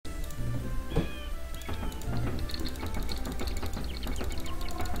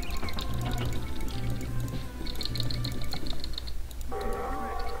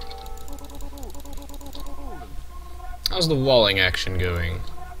How's the walling action going?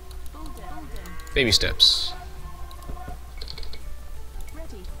 Baby steps.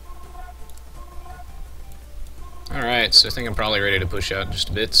 Alright, so I think I'm probably ready to push out just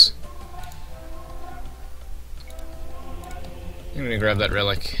a bit. I'm gonna grab that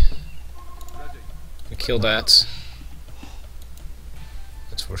relic. Kill that.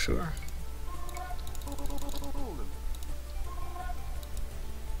 That's for sure.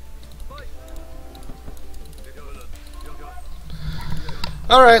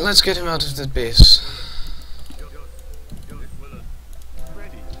 Alright, let's get him out of the base.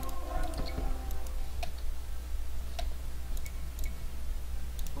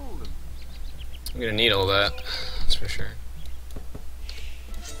 I'm gonna need all that, that's for sure.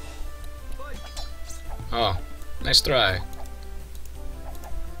 Oh, nice try.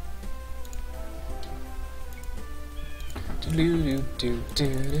 Did you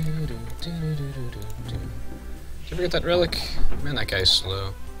ever get that relic? Man, that guy's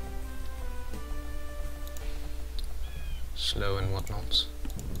slow. Slow and whatnot.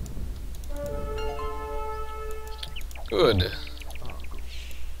 Good.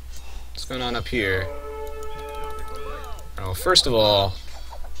 What's going on up here? Oh, first of all,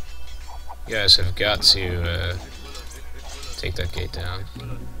 you guys have got to take that gate down.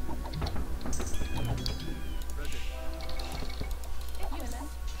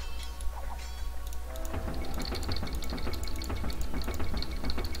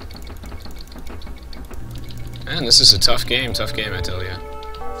 Man, this is a tough game, I tell ya.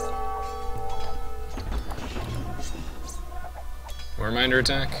 More reminder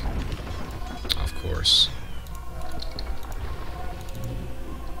attack? Of course.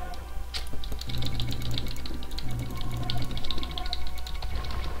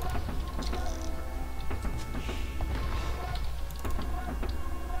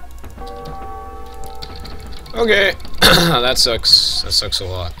 Okay, that sucks. That sucks a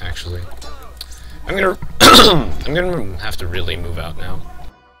lot, actually. I'm gonna I'm gonna have to really move out now.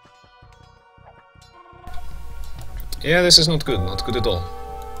 Yeah, this is not good. Not good at all.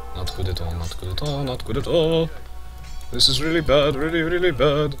 Not good at all. Not good at all. Not good at all. This is really bad. Really, really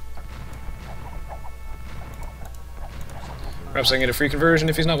bad. Perhaps I can get a free conversion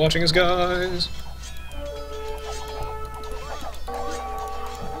if he's not watching his guys.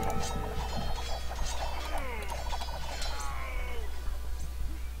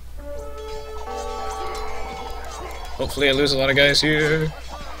 Hopefully I lose a lot of guys here.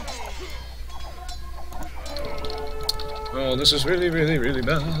 Oh, this is really, really, really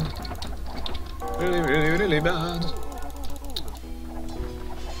bad. Really, really, really bad.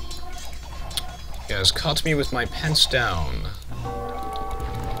 You guys caught me with my pants down.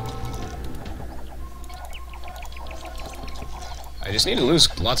 I just need to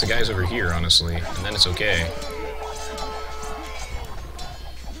lose lots of guys over here, honestly, and then it's okay.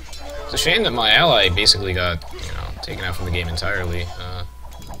 It's a shame that my ally basically got, you know, taken out from the game entirely.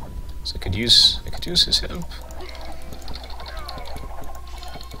 So I could use his help.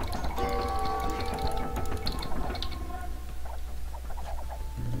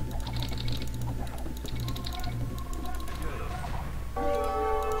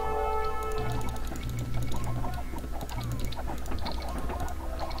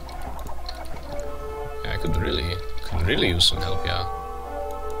 Yeah, I could really use some help, yeah.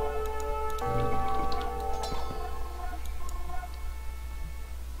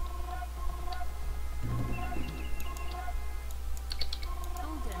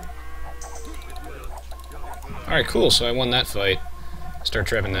 Alright, cool, so I won that fight. Start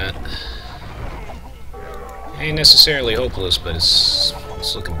trapping that. Ain't necessarily hopeless, but it's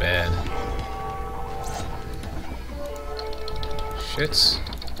looking bad. Shit.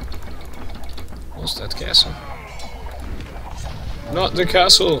 What's that castle? Not the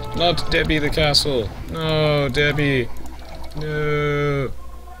castle! Not Debbie the castle! No, Debbie! No!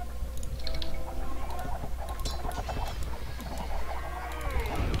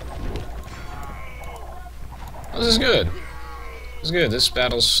 This is good. This is good. This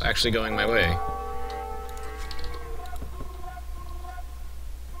battle's actually going my way.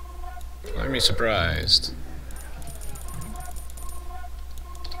 Let me surprised.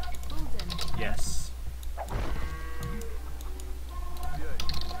 Yes.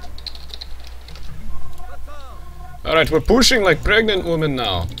 Alright, we're pushing like pregnant women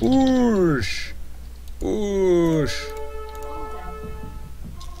now. Push! Push!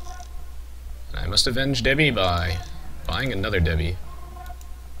 I must avenge Debbie by buying another Debbie.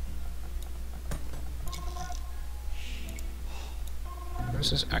 Where's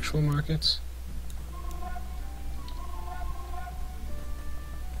his actual markets?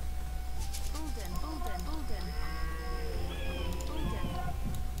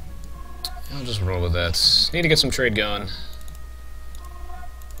 I'll just roll with that. Need to get some trade going.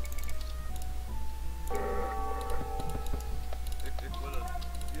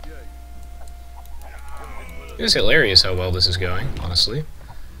 It is hilarious how well this is going, honestly.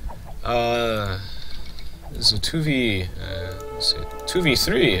 This is a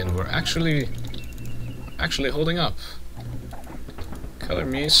 2v3, and we're actually holding up. Color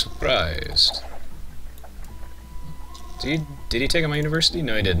me surprised. Did he take on my university?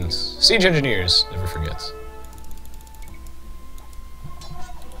 No, he didn't. Siege engineers, never forget.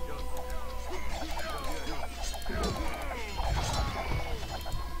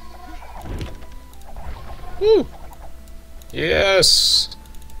 Woo! Yes!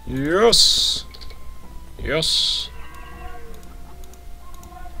 Yes! Yes!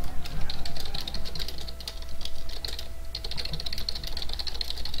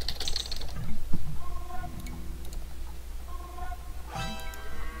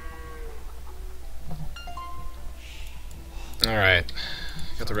 Alright.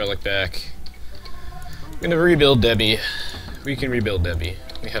 Got the relic back. I'm gonna rebuild Debbie. We can rebuild Debbie.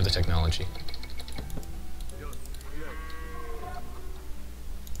 We have the technology.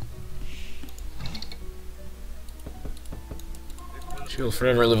 She'll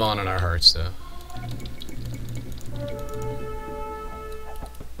forever live on in our hearts, though.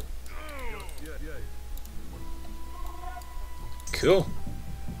 Cool.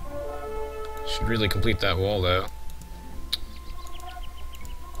 Should really complete that wall, though.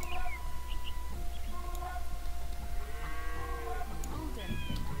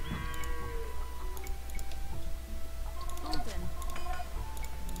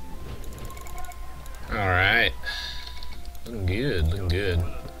 Alright. Looking good, looking good.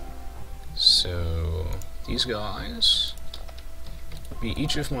 So, these guys be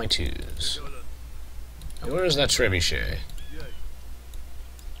each of my twos. Now, where is that trebuchet?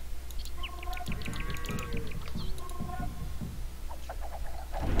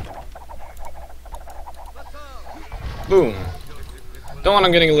 Boom. Don't want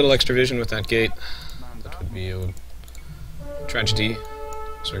him getting a little extra vision with that gate. That would be a tragedy.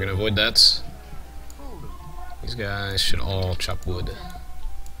 So we're gonna avoid that. These guys should all chop wood.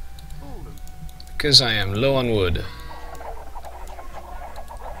 Because I am low on wood.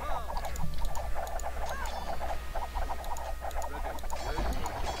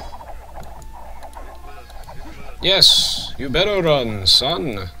 Yes, you better run,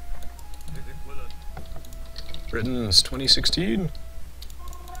 son. Britons 2016.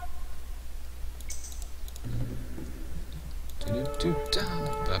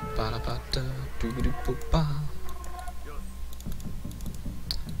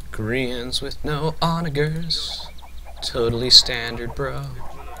 Koreans with no onagers. Totally standard, bro.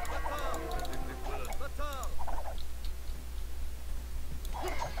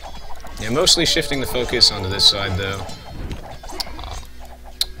 Yeah, mostly shifting the focus onto this side, though.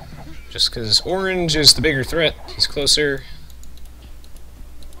 Just because orange is the bigger threat. He's closer.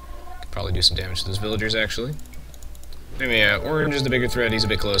 Could probably do some damage to those villagers, actually. Anyway, yeah, orange is the bigger threat. He's a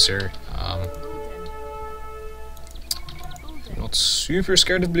bit closer. Not super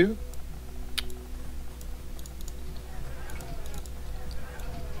scared of blue.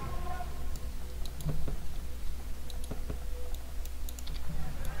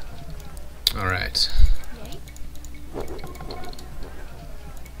 Alright.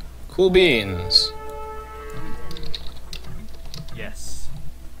 Cool beans. Yes.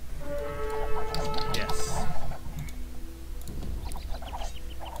 Yes.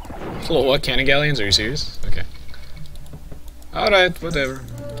 Well, what, cannon galleons? Are you serious? Okay. Alright, whatever.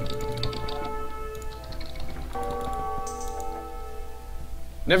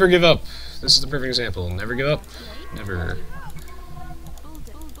 Never give up. This is the perfect example. Never give up. Never.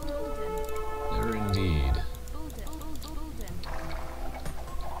 Never indeed.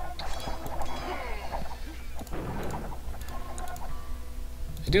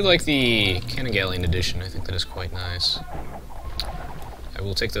 I do like the cannon galleon edition. I think that is quite nice. I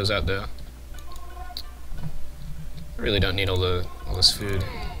will take those out, though. I really don't need all this food.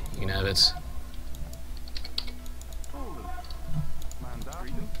 You can have it.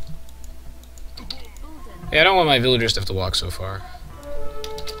 Hey, I don't want my villagers to have to walk so far.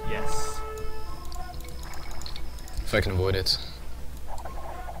 Yes. If I can avoid it.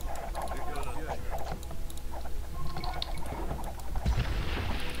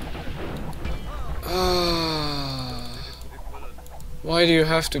 Why do you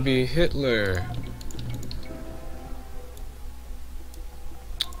have to be Hitler?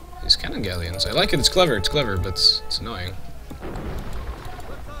 These cannon galleons. I like it, it's clever, but it's annoying.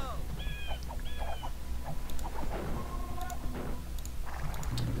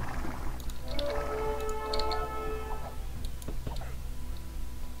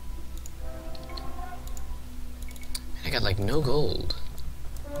 got like no gold.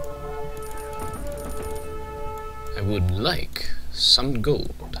 I would like some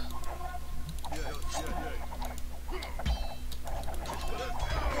gold.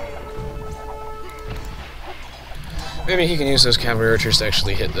 Maybe he can use those cavalry archers to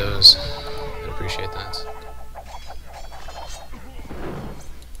actually hit those. I'd appreciate that.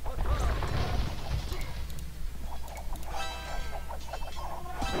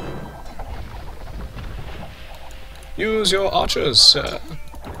 Use your archers, sir.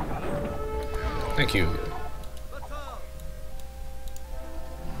 Thank you.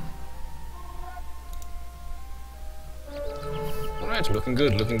 Alright, looking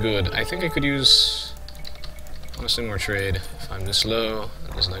good, looking good. I think I could use, honestly, more trade. If I'm this low,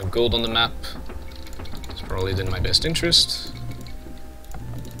 there's no gold on the map. It's probably in my best interest.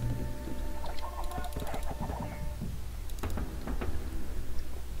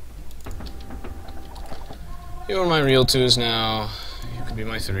 You're my real 2s now. You can be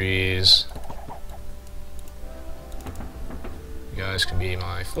my 3s. You guys can be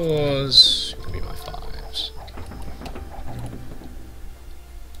my 4s. You can be my 5s.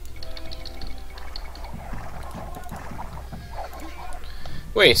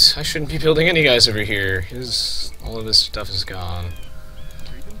 Wait, I shouldn't be building any guys over here. All of this stuff is gone.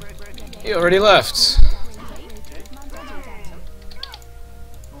 He already left.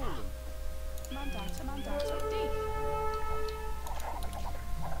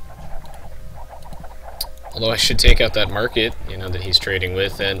 Although I should take out that market, you know, that he's trading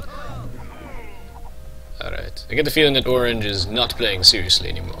with, and... Alright. I get the feeling that Orange is not playing seriously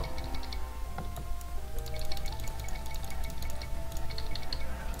anymore.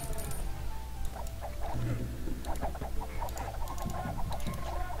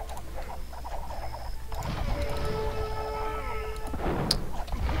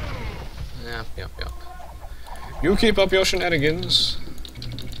 Yep. You keep up your shenanigans.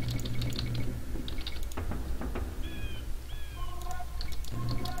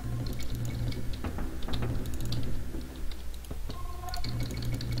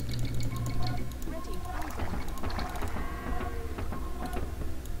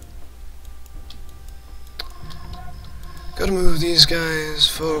 Gotta move these guys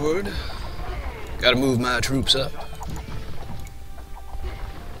forward. Gotta move my troops up.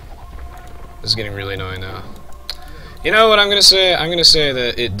 This is getting really annoying now. You know what I'm gonna say? I'm gonna say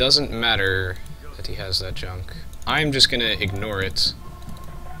that it doesn't matter that he has that junk. I'm just gonna ignore it.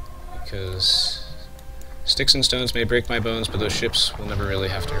 Because sticks and stones may break my bones, but those ships will never really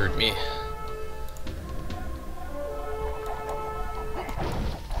have to hurt me.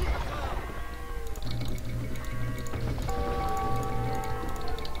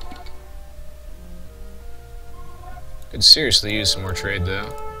 Could seriously use some more trade,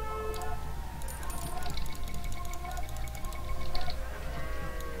 though.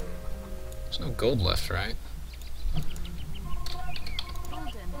 There's no gold left, right?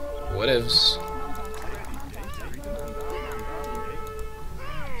 Whatevs.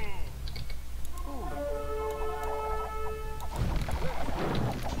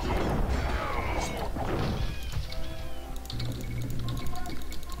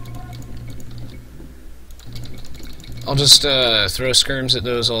 I'll just throw skirms at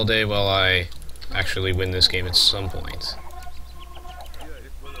those all day while I actually win this game at some point.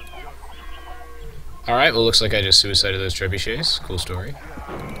 Alright, well, looks like I just suicided those trebuchets. Cool story.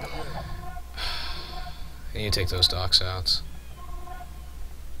 I need to take those docks out.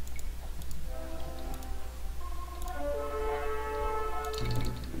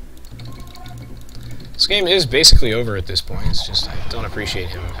 This game is basically over at this point. It's just I don't appreciate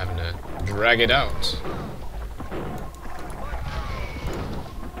him having to drag it out.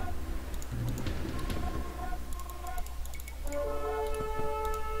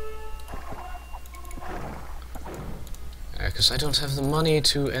 Because I don't have the money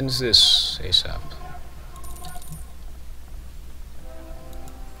to end this ASAP.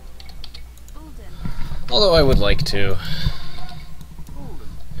 Although I would like to.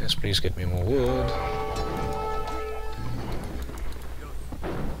 Yes, please get me more wood.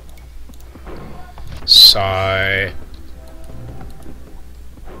 Sigh.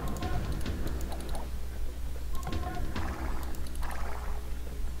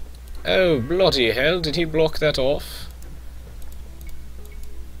 Oh, bloody hell, did he block that off?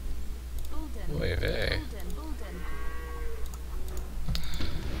 Oy vey.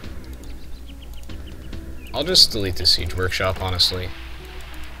 I'll just delete the siege workshop, honestly.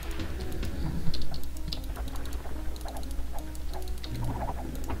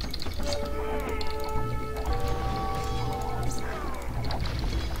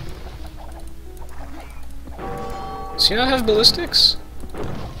 Does he not have ballistics?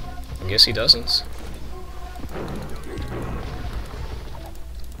 I guess he doesn't.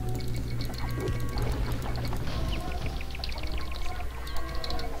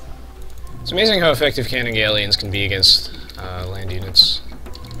 It's amazing how effective cannon galleons can be against land units.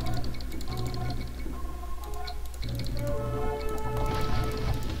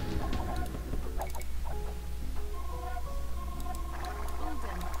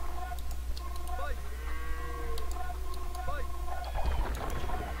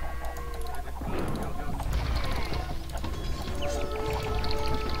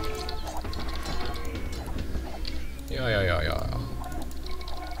 Yeah.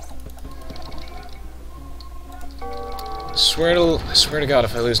 I swear to God,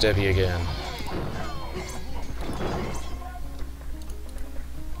 if I lose Debbie again.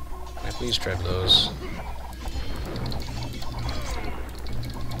 Can I please tread those?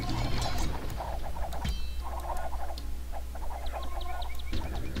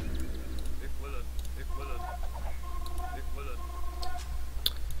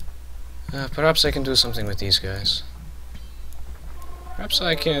 Perhaps I can do something with these guys. Perhaps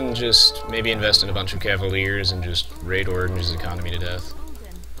I can just maybe invest in a bunch of cavaliers and just raid Orange's economy to death.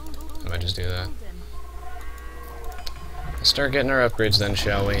 I might just do that. Let's start getting our upgrades then,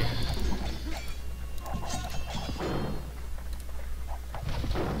 shall we? I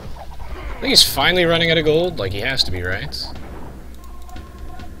think he's finally running out of gold, like he has to be, right?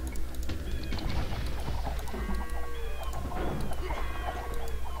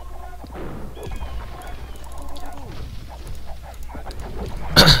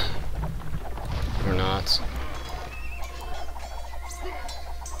 Or not.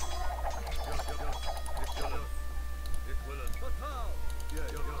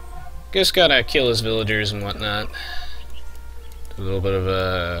 Just gotta kill his villagers and whatnot. Do a little bit of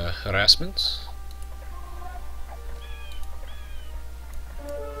harassment.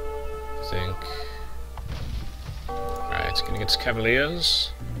 I think. Alright, gonna get to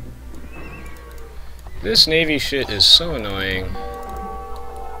Cavaliers. This navy shit is so annoying.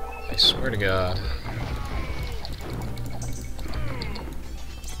 I swear to God.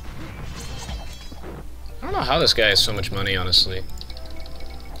 I don't know how this guy has so much money, honestly.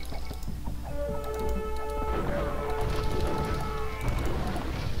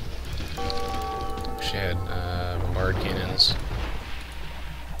 Wish I had bombard cannons.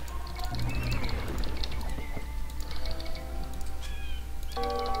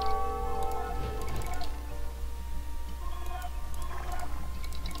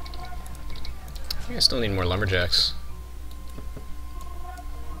 I still need more lumberjacks.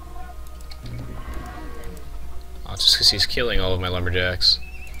 Oh, just because he's killing all of my lumberjacks.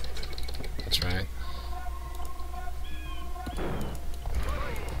 That's right.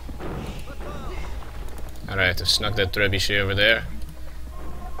 Alright, I've snuck that trebuchet over there.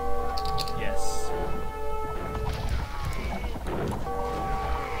 Yes.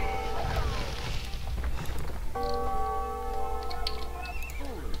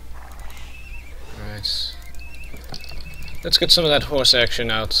 Alright. Let's get some of that horse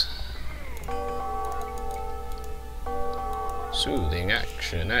action out. Soothing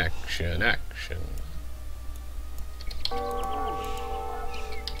action, action, action.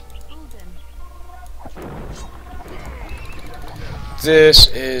 This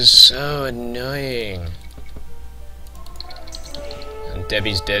is so annoying. And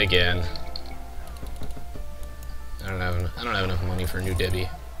Debbie's dead again. I don't have enough money for a new Debbie.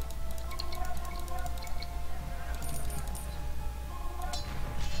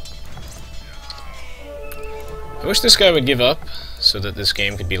 I wish this guy would give up so that this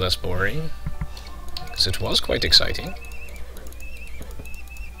game could be less boring, because it was quite exciting.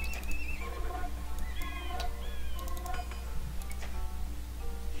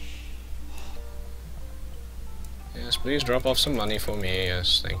 Yes, please drop off some money for me.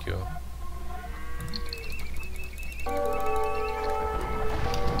 Yes, thank you.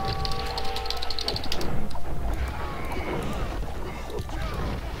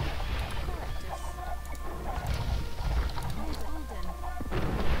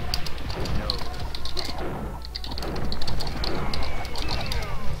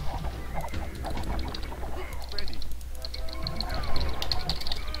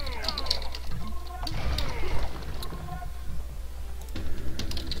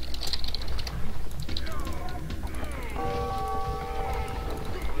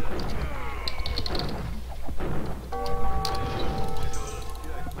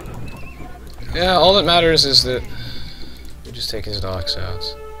 Yeah, all that matters is that we just take his docks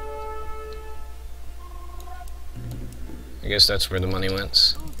out. I guess that's where the money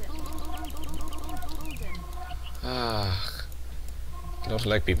went. Ah, I don't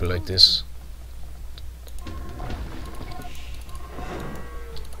like people like this.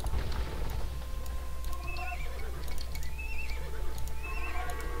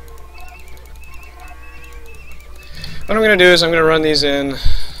 What I'm gonna do is I'm gonna run these in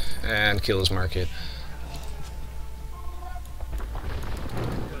and kill his market.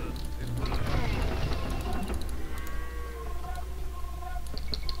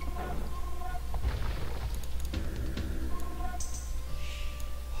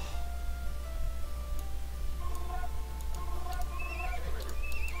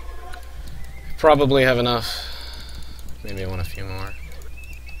 Probably have enough. Maybe I want a few more.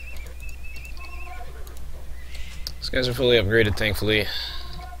 These guys are fully upgraded, thankfully.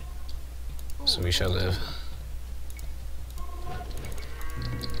 So we shall live.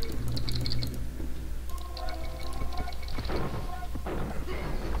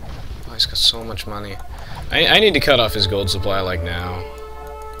 Oh, he's got so much money. I need to cut off his gold supply like now.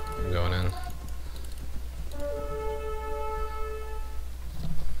 I'm going in.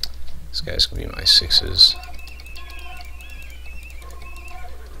 These guys can be my 6s.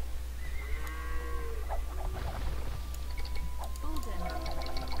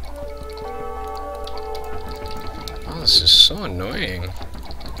 Oh, this is so annoying.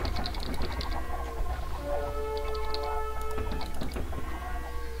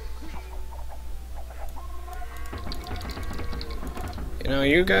 You know,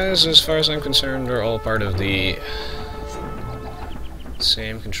 you guys, as far as I'm concerned, are all part of the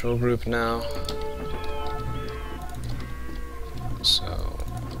same control group now. So,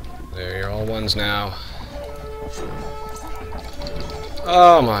 there, you're all ones now.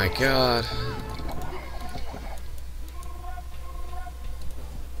 Oh my god.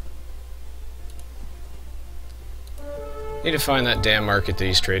 Need to find that damn market that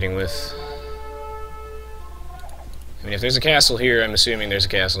he's trading with. I mean, if there's a castle here, I'm assuming there's a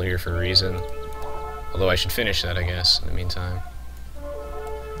castle here for a reason. Although I should finish that, I guess, in the meantime.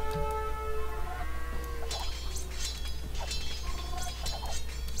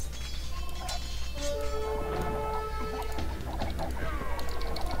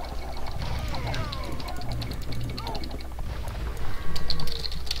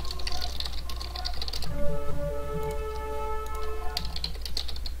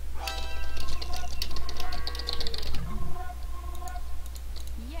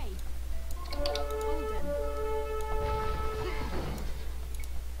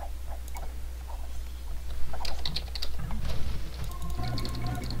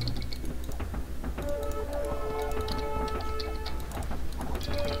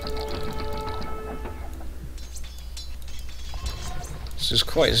 This is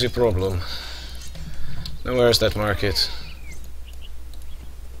quite the problem. Now where's that market?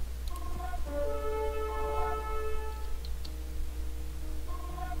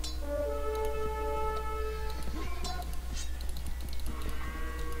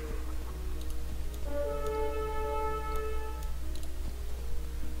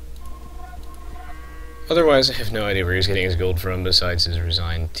 Otherwise, I have no idea where he's getting his gold from besides his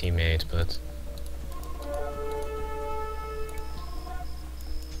resigned teammate, but...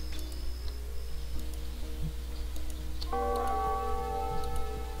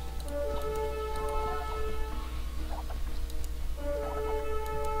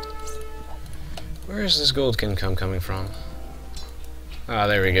 where is this gold income coming from? Ah,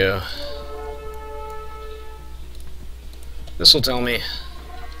 there we go. This'll tell me.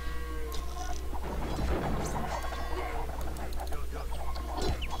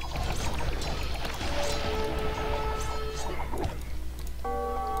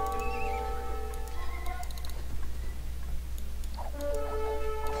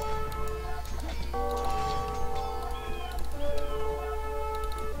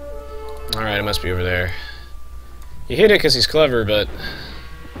 Alright, it must be over there. He hit it because he's clever, but...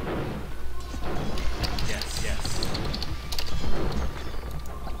 Yes, yes.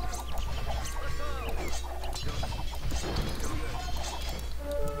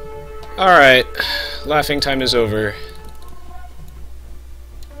 Alright, laughing time is over.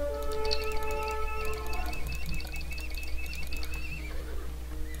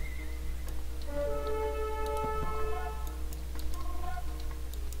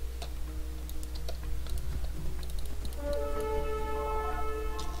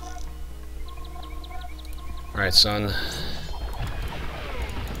 Alright, son.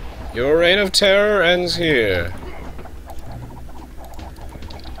 Your reign of terror ends here.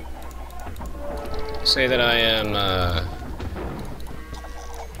 Say that I am,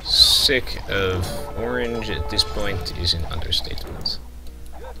 sick of orange at this point is an understatement.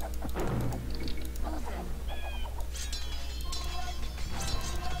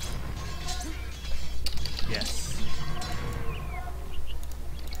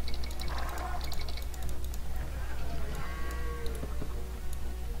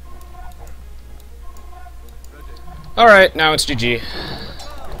 Alright, now it's GG.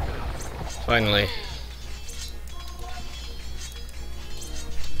 Finally.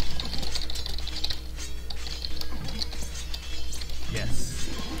 Yes.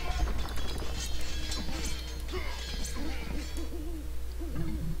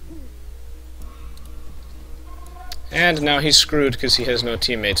 And now he's screwed because he has no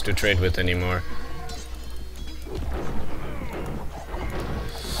teammates to trade with anymore.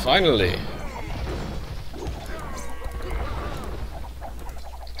 Finally.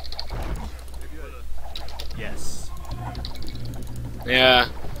 Yes. Yeah,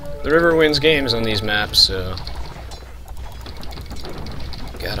 the river wins games on these maps, so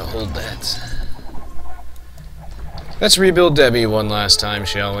gotta hold that. Let's rebuild Debbie one last time,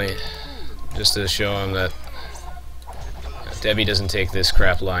 shall we? Just to show him that Debbie doesn't take this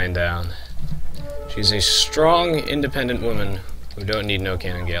crap lying down. She's a strong, independent woman who don't need no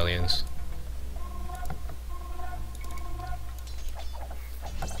cannon galleons.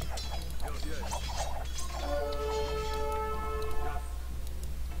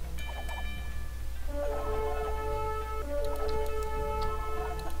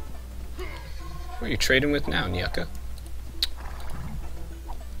 Who are you trading with now, Nyaka?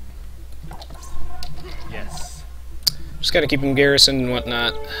 Yes. Just gotta keep him garrisoned and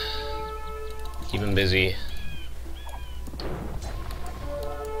whatnot. Keep him busy.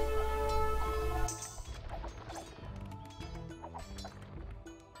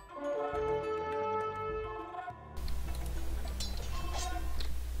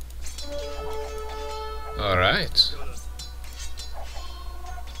 Alright.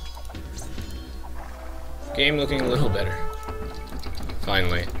 Game looking a little better.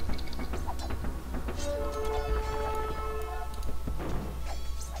 Finally.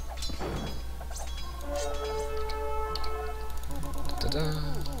 Da-da,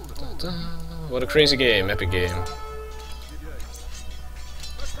 da-da. What a crazy game, epic game.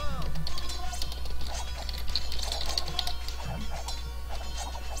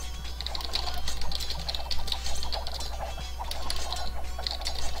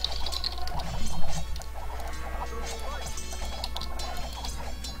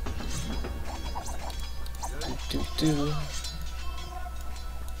 Do.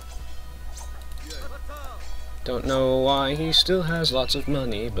 Don't know why he still has lots of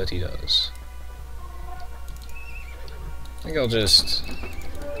money, but he does. I think I'll just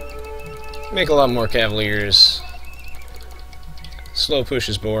make a lot more cavaliers. Slow push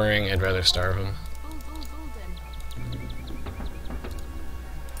is boring, I'd rather starve him.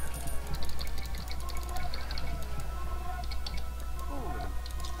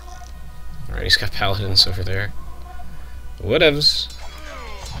 Alright, he's got paladins over there. Whatevs.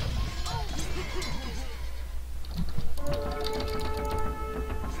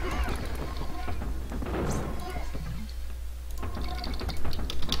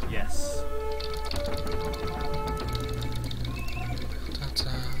 Yes.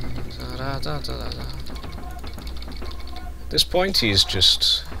 At this point, he's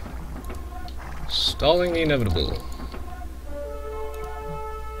just stalling the inevitable.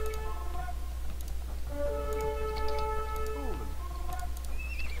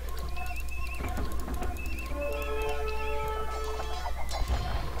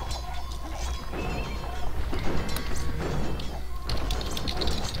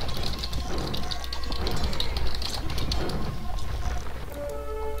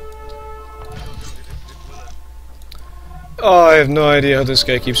 Oh, I have no idea how this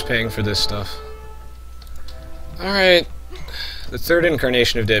guy keeps paying for this stuff. Alright, the third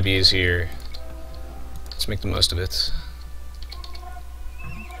incarnation of Debbie is here. Let's make the most of it.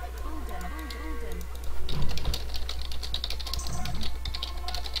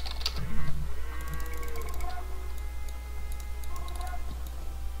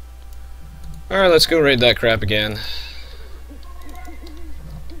 Alright, let's go raid that crap again.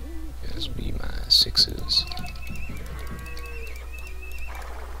 Guys, be my sixes.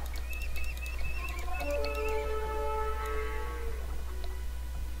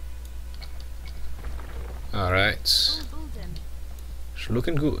 Alright. It's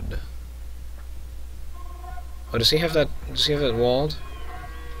looking good. Oh, does he have that walled?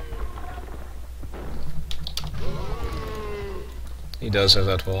 He does have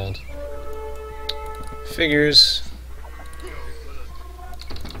that walled. Figures.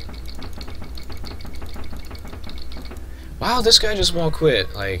 Wow, this guy just won't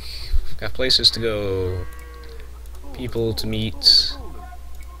quit. Like, got places to go, people to meet.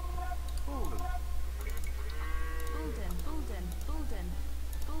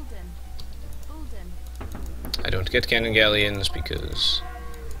 I don't get cannon galleons because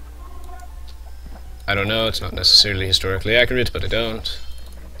I don't know, it's not necessarily historically accurate, but I don't.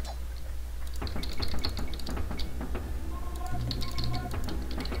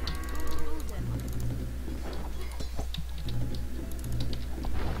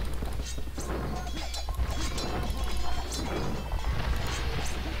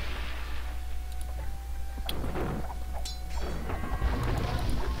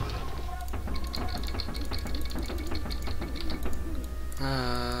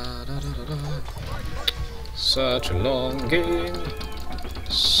 Such a long game,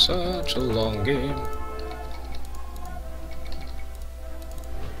 such a long game.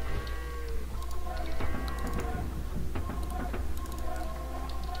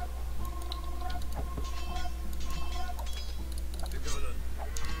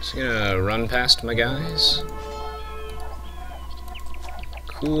 Just gonna run past my guys.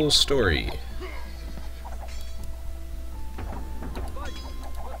 Cool story.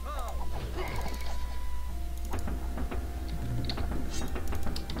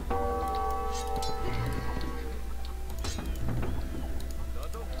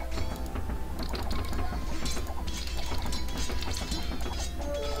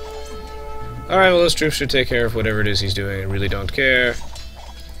 Alright, well, those troops should take care of whatever it is he's doing. I really don't care.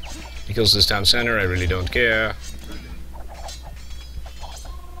 He kills this town center, I really don't care.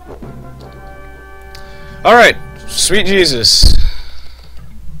 Alright, sweet Jesus.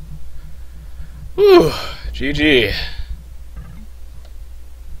 Whew, GG.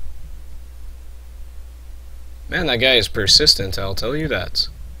 Man, that guy is persistent, I'll tell you that.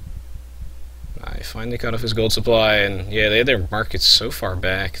 I finally cut off his gold supply, and yeah, they had their markets so far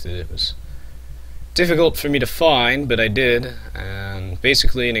back that it was difficult for me to find, but I did. And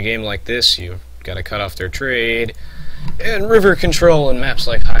basically in a game like this you gotta cut off their trade, and river control in maps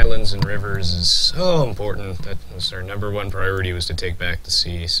like Highlands and rivers is so important. That was our #1 priority, was to take back the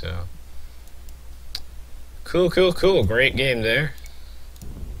sea. So cool, great game there.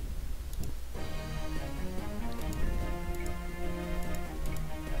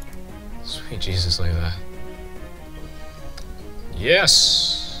 Sweet Jesus, look at that.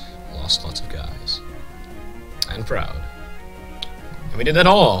 Yes! Lost lots of guys. And proud. And we did that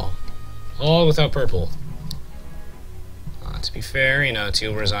all without purple. To be fair, you know,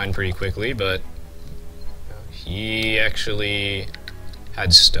 Teal resigned pretty quickly, but he actually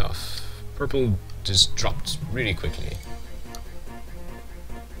had stuff. Purple just dropped really quickly.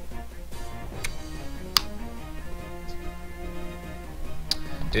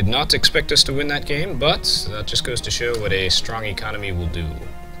 Did not expect us to win that game, but that just goes to show what a strong economy will do.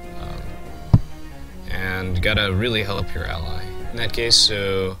 And gotta really help your ally. In that case,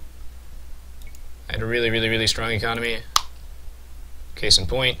 so I had a really strong economy. Case in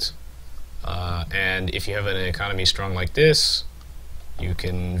point. And if you have an economy strong like this, you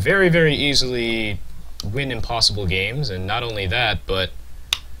can very easily win impossible games. And not only that, but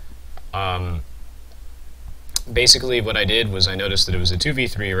basically what I did was I noticed that it was a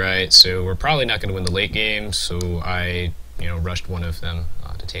 2v3, right? So we're probably not going to win the late game, so I, you know, rushed one of them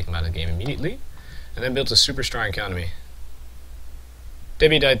to take them out of the game immediately, and then built a super strong economy.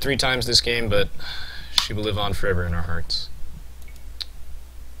 Debbie died 3 times this game, but she will live on forever in our hearts.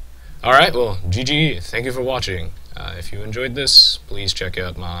 Alright, well, GG, thank you for watching. If you enjoyed this, please check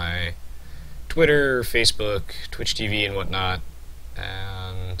out my Twitter, Facebook, Twitch TV, and whatnot.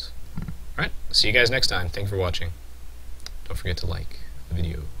 And alright, see you guys next time. Thank you for watching. Don't forget to like the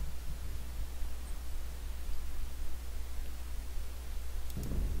video.